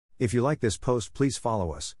If you like this post, please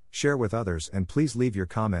follow us, share with others, and please leave your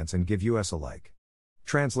comments and give us a like.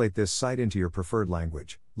 Translate this site into your preferred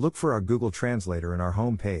language. Look for our Google Translator in our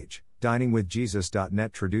home page,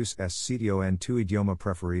 diningwithjesus.net. Traduce este sitio en tu idioma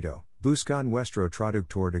preferido. Busca nuestro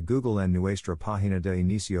traductor de Google en nuestra página de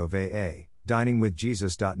inicio. Va.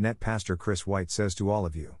 diningwithjesus.net. Pastor Chris White says to all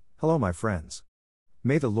of you, hello my friends.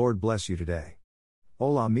 May the Lord bless you today.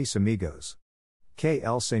 Hola mis amigos. Que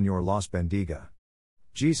el Señor los bendiga.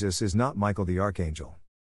 Jesus is not Michael the Archangel.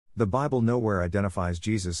 The Bible nowhere identifies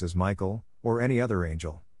Jesus as Michael, or any other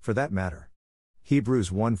angel, for that matter. Hebrews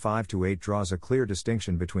 1:5-8 draws a clear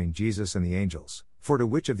distinction between Jesus and the angels. For to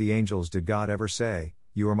which of the angels did God ever say,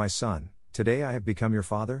 "You are my son, today I have become your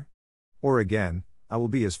father"? Or again, "I will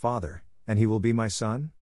be his father, and he will be my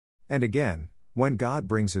son"? And again, when God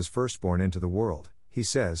brings his firstborn into the world, he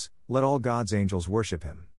says, "Let all God's angels worship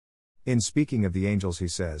him." In speaking of the angels he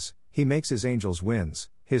says, "He makes his angels winds,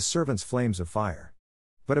 his servants flames of fire."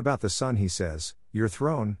 But about the Son he says, "Your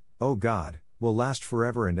throne, O God, will last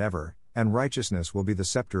forever and ever, and righteousness will be the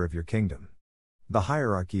scepter of your kingdom." The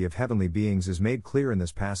hierarchy of heavenly beings is made clear in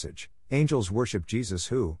this passage. Angels worship Jesus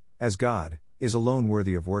who, as God, is alone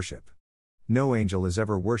worthy of worship. No angel is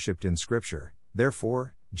ever worshipped in Scripture,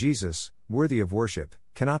 therefore, Jesus, worthy of worship,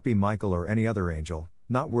 cannot be Michael or any other angel,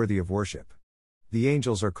 not worthy of worship. The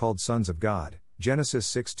angels are called sons of God, Genesis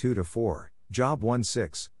 6:2-4, Job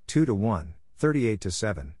 1:6, 2-1,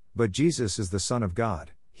 38-7, but Jesus is the Son of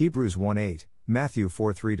God, Hebrews 1:8, Matthew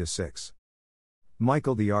 4:3-6.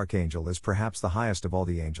 Michael the Archangel is perhaps the highest of all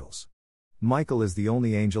the angels. Michael is the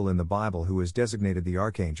only angel in the Bible who is designated the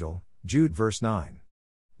Archangel, Jude verse 9.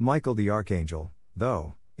 Michael the Archangel,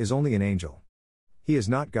 though, is only an angel. He is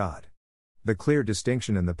not God. The clear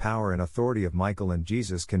distinction in the power and authority of Michael and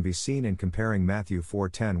Jesus can be seen in comparing Matthew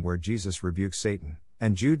 4:10 where Jesus rebukes Satan,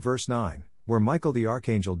 and Jude verse 9, where Michael the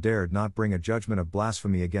Archangel dared not bring a judgment of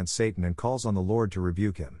blasphemy against Satan and calls on the Lord to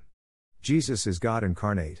rebuke him. Jesus is God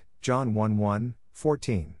incarnate, John 1:1,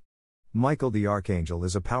 14. Michael the Archangel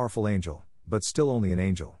is a powerful angel, but still only an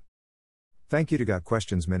angel. Thank you to Got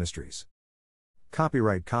Questions Ministries.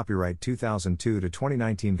 Copyright 2002 to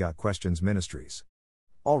 2019 Got Questions Ministries.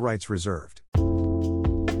 All rights reserved.